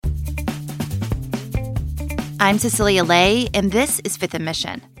I'm Cecilia Lay, and this is Fifth &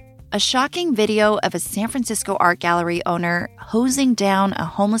 Mission. A shocking video of a San Francisco art gallery owner hosing down a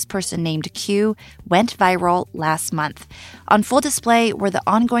homeless person named Q went viral last month. On full display were the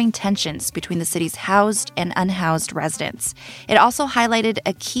ongoing tensions between the city's housed and unhoused residents. It also highlighted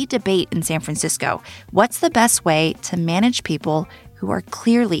a key debate in San Francisco. What's the best way to manage people who are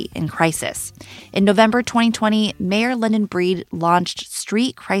clearly in crisis? In November 2020, Mayor London Breed launched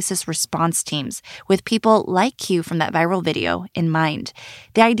street crisis response teams with people like Q from that viral video in mind.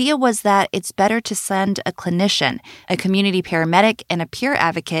 The idea was that it's better to send a clinician, a community paramedic, and a peer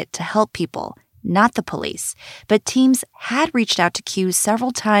advocate to help people, not the police. But teams had reached out to Q several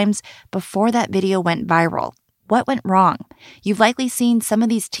times before that video went viral. What went wrong? You've likely seen some of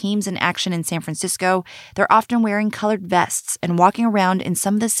these teams in action in San Francisco. They're often wearing colored vests and walking around in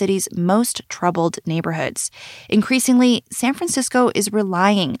some of the city's most troubled neighborhoods. Increasingly, San Francisco is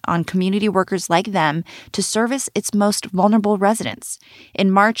relying on community workers like them to service its most vulnerable residents.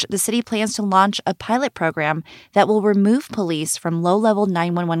 In March, the city plans to launch a pilot program that will remove police from low-level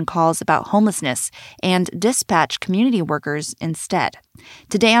 911 calls about homelessness and dispatch community workers instead.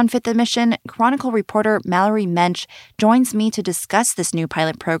 Today on Fifth & Mission, Chronicle reporter Mallory Mensch joins me to discuss this new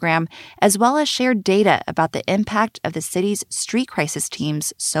pilot program, as well as share data about the impact of the city's street crisis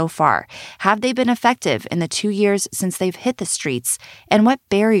teams so far. Have they been effective in the 2 years since they've hit the streets? And what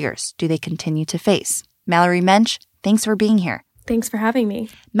barriers do they continue to face? Mallory Mensch, thanks for being here. Thanks for having me.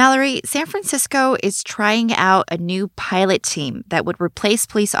 Mallory, San Francisco is trying out a new pilot team that would replace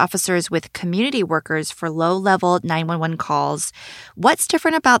police officers with community workers for low-level 911 calls. What's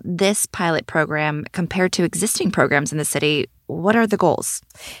different about this pilot program compared to existing programs in the city? What are the goals?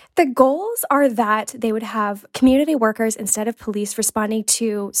 The goals are that they would have community workers instead of police responding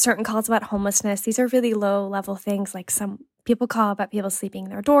to certain calls about homelessness. These are really low-level things like some people call about people sleeping in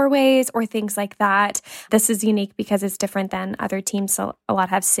their doorways or things like that. This is unique because it's different than other teams. So a lot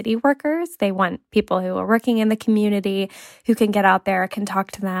have city workers. They want people who are working in the community who can get out there, can talk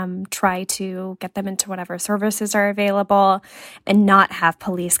to them, try to get them into whatever services are available, and not have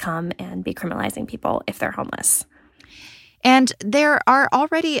police come and be criminalizing people if they're homeless. And there are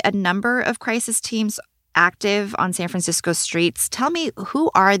already a number of crisis teams active on San Francisco streets. Tell me,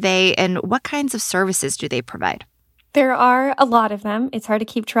 who are they and what kinds of services do they provide? There are a lot of them. It's hard to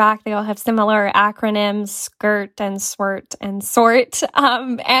keep track. They all have similar acronyms, SCIRT and SWIRT and SORT.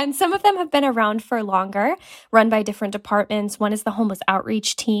 And some of them have been around for longer, run by different departments. One is the homeless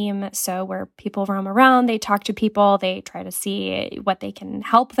outreach team. So where people roam around, they talk to people, they try to see what they can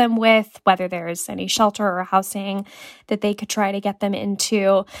help them with, whether there's any shelter or housing that they could try to get them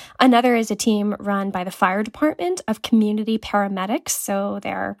into. Another is a team run by the fire department of community paramedics. So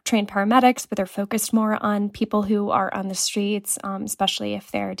they're trained paramedics, but they're focused more on people who are on the streets, especially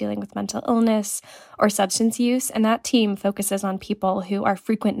if they're dealing with mental illness or substance use. And that team focuses on people who are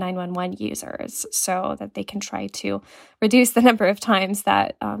frequent 911 users so that they can try to reduce the number of times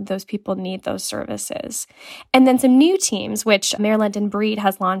that those people need those services. And then some new teams, which Mayor London Breed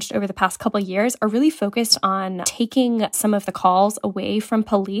has launched over the past couple of years, are really focused on taking some of the calls away from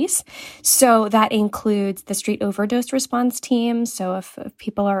police. So that includes the street overdose response team. So if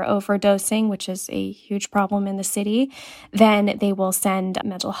people are overdosing, which is a huge problem in the city, then they will send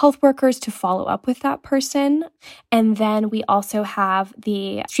mental health workers to follow up with that person. And then we also have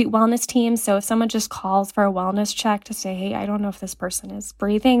the street wellness team. So if someone just calls for a wellness check to say, hey, I don't know if this person is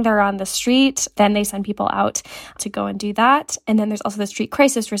breathing, they're on the street, then they send people out to go and do that. And then there's also the street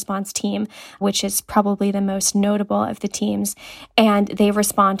crisis response team, which is probably the most notable of the teams. And they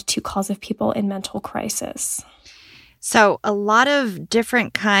respond to calls of people in mental crisis. So a lot of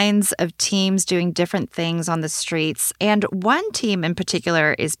different kinds of teams doing different things on the streets. And one team in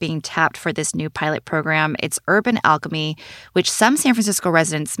particular is being tapped for this new pilot program. It's Urban Alchemy, which some San Francisco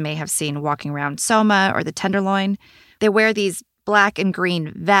residents may have seen walking around Soma or the Tenderloin. They wear these black and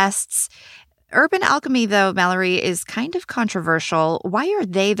green vests. Urban Alchemy, though, Mallory, is kind of controversial. Why are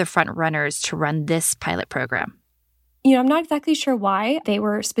they the front runners to run this pilot program? I'm not exactly sure why they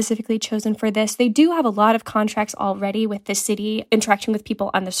were specifically chosen for this. They do have a lot of contracts already with the city interacting with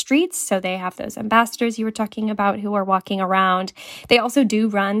people on the streets. So they have those ambassadors you were talking about who are walking around. They also do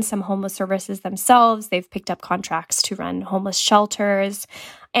run some homeless services themselves. They've picked up contracts to run homeless shelters.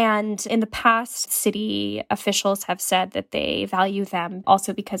 And in the past, city officials have said that they value them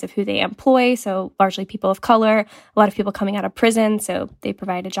also because of who they employ. So largely people of color, a lot of people coming out of prison. So they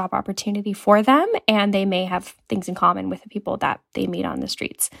provide a job opportunity for them, and they may have things in common with the people that they meet on the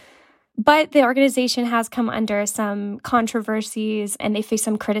streets. But the organization has come under some controversies and they face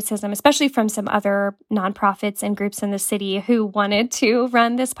some criticism, especially from some other nonprofits and groups in the city who wanted to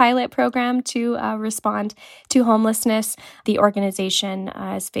run this pilot program to respond to homelessness. The organization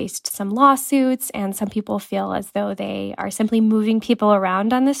has faced some lawsuits, and some people feel as though they are simply moving people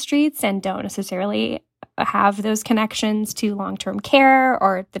around on the streets and don't necessarily have those connections to long-term care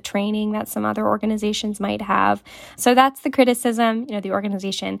or the training that some other organizations might have. So that's the criticism. The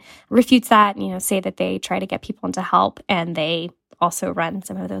organization refutes that, say that they try to get people into help, and they also run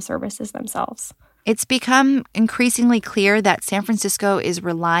some of those services themselves. It's become increasingly clear that San Francisco is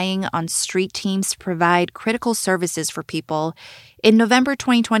relying on street teams to provide critical services for people. In November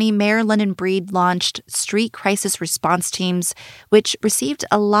 2020, Mayor London Breed launched Street Crisis Response Teams, which received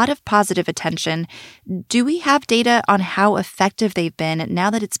a lot of positive attention. Do we have data on how effective they've been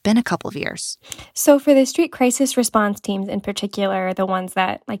now that it's been a couple of years? So for the Street Crisis Response Teams in particular, the ones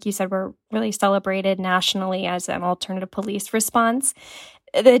that, like you said, were really celebrated nationally as an alternative police response,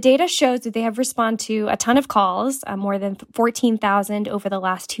 the data shows that they have responded to a ton of calls, more than 14,000 over the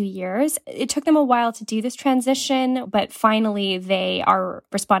last 2 years. It took them a while to do this transition, but finally they are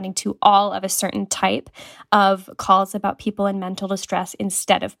responding to all of a certain type of calls about people in mental distress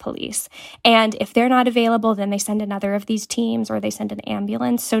instead of police. And if they're not available, then they send another of these teams or they send an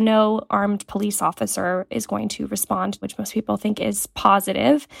ambulance. So no armed police officer is going to respond, which most people think is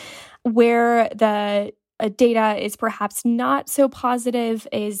positive. Where the data is perhaps not so positive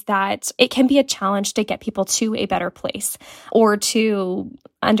is that it can be a challenge to get people to a better place or to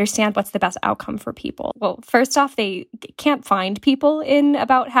understand what's the best outcome for people. Well, first off, they can't find people in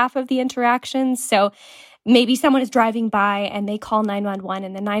about half of the interactions. So maybe someone is driving by and they call 911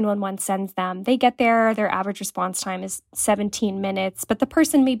 and the 911 sends them. They get there, their average response time is 17 minutes, but the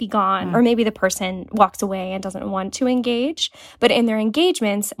person may be gone, or maybe the person walks away and doesn't want to engage. But in their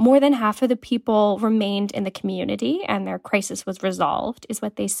engagements, more than half of the people remained in the community and their crisis was resolved, is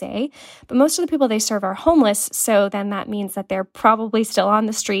what they say. But most of the people they serve are homeless, so then that means that they're probably still on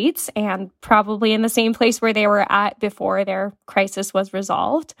the streets and probably in the same place where they were at before their crisis was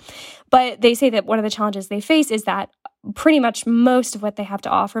resolved. But they say that one of the challenges they face is that pretty much most of what they have to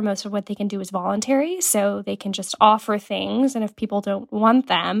offer, most of what they can do is voluntary. So they can just offer things. And if people don't want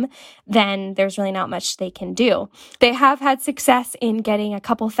them, then there's really not much they can do. They have had success in getting a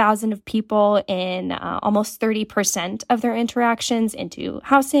couple thousand of people in almost 30% of their interactions into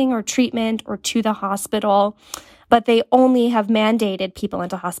housing or treatment or to the hospital. But they only have mandated people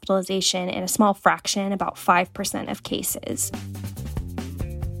into hospitalization in a small fraction, about 5% of cases.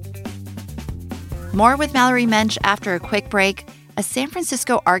 More with Mallory Mensch after a quick break. A San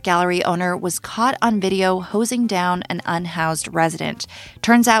Francisco art gallery owner was caught on video hosing down an unhoused resident.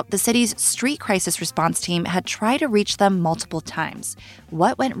 Turns out the city's street crisis response team had tried to reach them multiple times.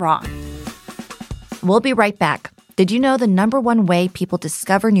 What went wrong? We'll be right back. Did you know the number one way people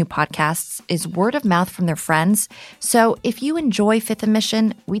discover new podcasts is word of mouth from their friends? So if you enjoy Fifth and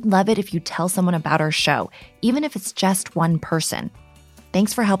Mission, we'd love it if you tell someone about our show, even if it's just one person.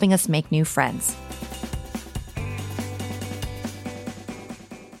 Thanks for helping us make new friends.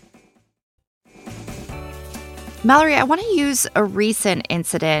 Mallory, I want to use a recent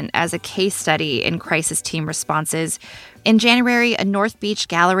incident as a case study in crisis team responses. In January, a North Beach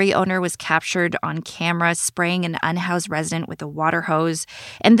gallery owner was captured on camera spraying an unhoused resident with a water hose.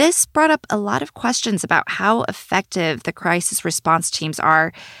 And this brought up a lot of questions about how effective the crisis response teams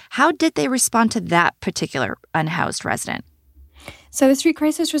are. How did they respond to that particular unhoused resident? So the Street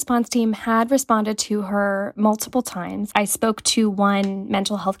Crisis Response Team had responded to her multiple times. I spoke to one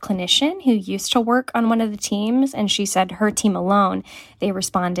mental health clinician who used to work on one of the teams, and she said her team alone, they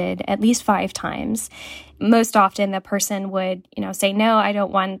responded at least 5 times. Most often, the person would, say, no, I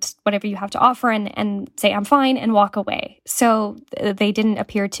don't want whatever you have to offer, and say, I'm fine, and walk away. So they didn't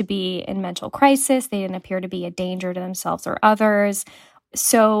appear to be in mental crisis. They didn't appear to be a danger to themselves or others.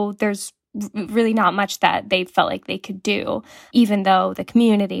 So there's really not much that they felt like they could do, even though the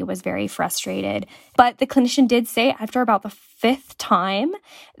community was very frustrated. But the clinician did say after about the 5th time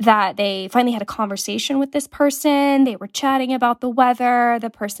that they finally had a conversation with this person. They were chatting about the weather. The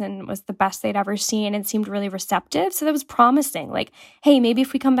person was the best they'd ever seen and seemed really receptive. So that was promising. Like, hey, maybe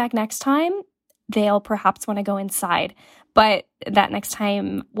if we come back next time, they'll perhaps want to go inside. But that next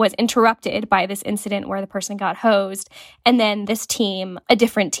time was interrupted by this incident where the person got hosed. And then this team, a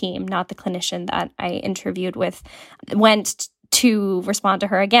different team, not the clinician that I interviewed with, went to respond to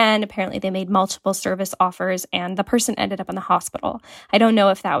her again. Apparently they made multiple service offers and the person ended up in the hospital. I don't know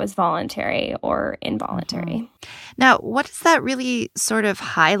if that was voluntary or involuntary. Now, what does that really sort of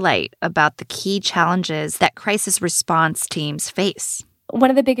highlight about the key challenges that crisis response teams face? One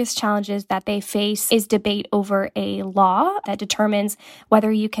of the biggest challenges that they face is debate over a law that determines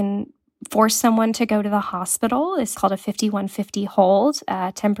whether you can force someone to go to the hospital. It's called a 5150 hold,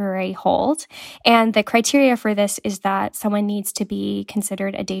 a temporary hold. And the criteria for this is that someone needs to be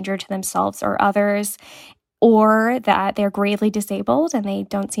considered a danger to themselves or others, or that they're gravely disabled and they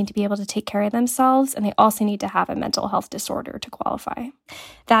don't seem to be able to take care of themselves. And they also need to have a mental health disorder to qualify.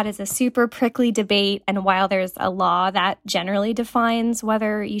 That is a super prickly debate. And while there's a law that generally defines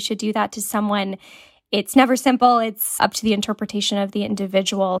whether you should do that to someone, it's never simple. It's up to the interpretation of the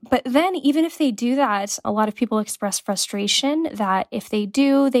individual. But then even if they do that, a lot of people express frustration that if they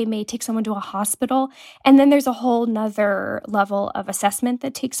do, they may take someone to a hospital. And then there's a whole nother level of assessment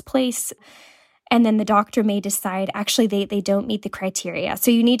that takes place. And then the doctor may decide, actually, they don't meet the criteria. So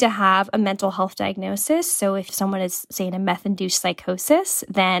you need to have a mental health diagnosis. So if someone is, say, in a meth-induced psychosis,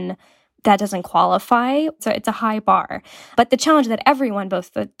 then that doesn't qualify. So it's a high bar. But the challenge that everyone,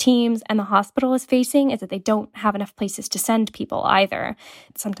 both the teams and the hospital, is facing is that they don't have enough places to send people either.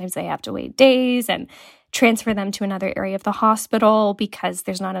 Sometimes they have to wait days and transfer them to another area of the hospital because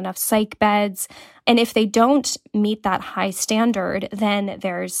there's not enough psych beds. And if they don't meet that high standard, then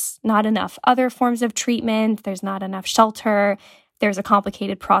there's not enough other forms of treatment. There's not enough shelter. There's a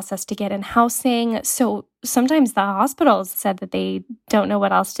complicated process to get in housing. So sometimes the hospitals said that they don't know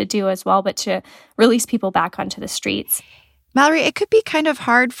what else to do as well, but to release people back onto the streets. Mallory, it could be kind of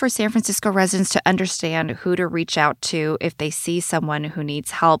hard for San Francisco residents to understand who to reach out to if they see someone who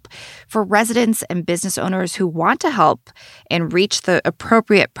needs help. For residents and business owners who want to help and reach the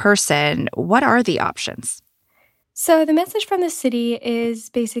appropriate person, what are the options? So the message from the city is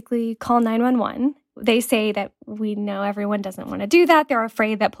basically call 911. They say that we know everyone doesn't want to do that. They're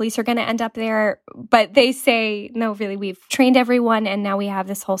afraid that police are going to end up there. But they say, no, really, we've trained everyone. And now we have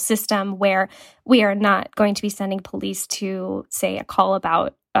this whole system where we are not going to be sending police to, say, a call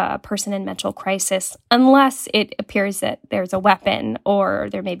about a person in mental crisis unless it appears that there's a weapon or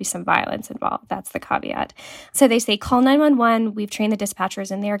there may be some violence involved. That's the caveat. So they say, call 911. We've trained the dispatchers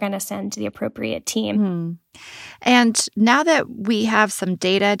and they're going to send the appropriate team. And now that we have some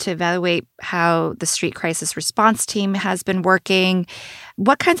data to evaluate how the street crisis response team has been working,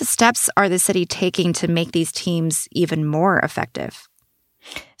 what kinds of steps are the city taking to make these teams even more effective?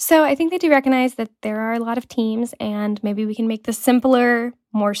 So I think they do recognize that there are a lot of teams and maybe we can make this simpler,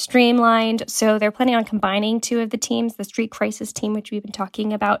 more streamlined. So they're planning on combining two of the teams, the street crisis team, which we've been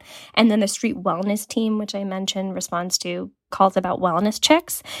talking about, and then the street wellness team, which I mentioned responds to calls about wellness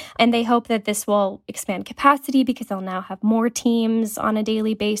checks. And they hope that this will expand capacity because they'll now have more teams on a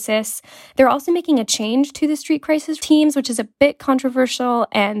daily basis. They're also making a change to the street crisis teams, which is a bit controversial.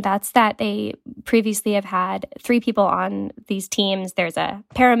 And that's that they previously have had 3 people on these teams. There's a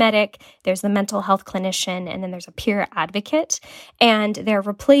paramedic, there's the mental health clinician, and then there's a peer advocate. And they're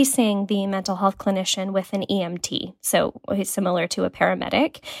replacing the mental health clinician with an EMT, so similar to a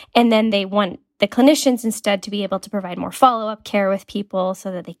paramedic. And then they want the clinicians instead to be able to provide more follow-up care with people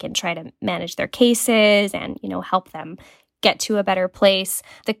so that they can try to manage their cases and, help them get to a better place.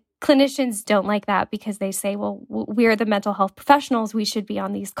 The clinicians don't like that because they say, well, we're the mental health professionals. We should be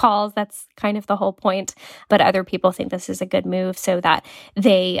on these calls. That's kind of the whole point. But other people think this is a good move so that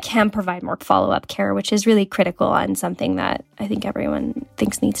they can provide more follow-up care, which is really critical and something that I think everyone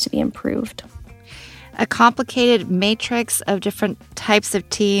thinks needs to be improved. A complicated matrix of different types of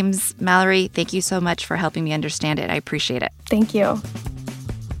teams. Mallory, thank you so much for helping me understand it. I appreciate it. Thank you.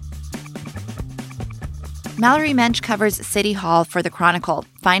 Mallory Mensch covers City Hall for The Chronicle.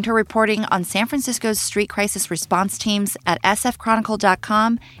 Find her reporting on San Francisco's street crisis response teams at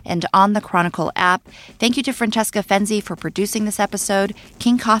sfchronicle.com and on the Chronicle app. Thank you to Francesca Fenzi for producing this episode,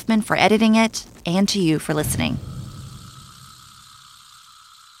 King Kaufman for editing it, and to you for listening.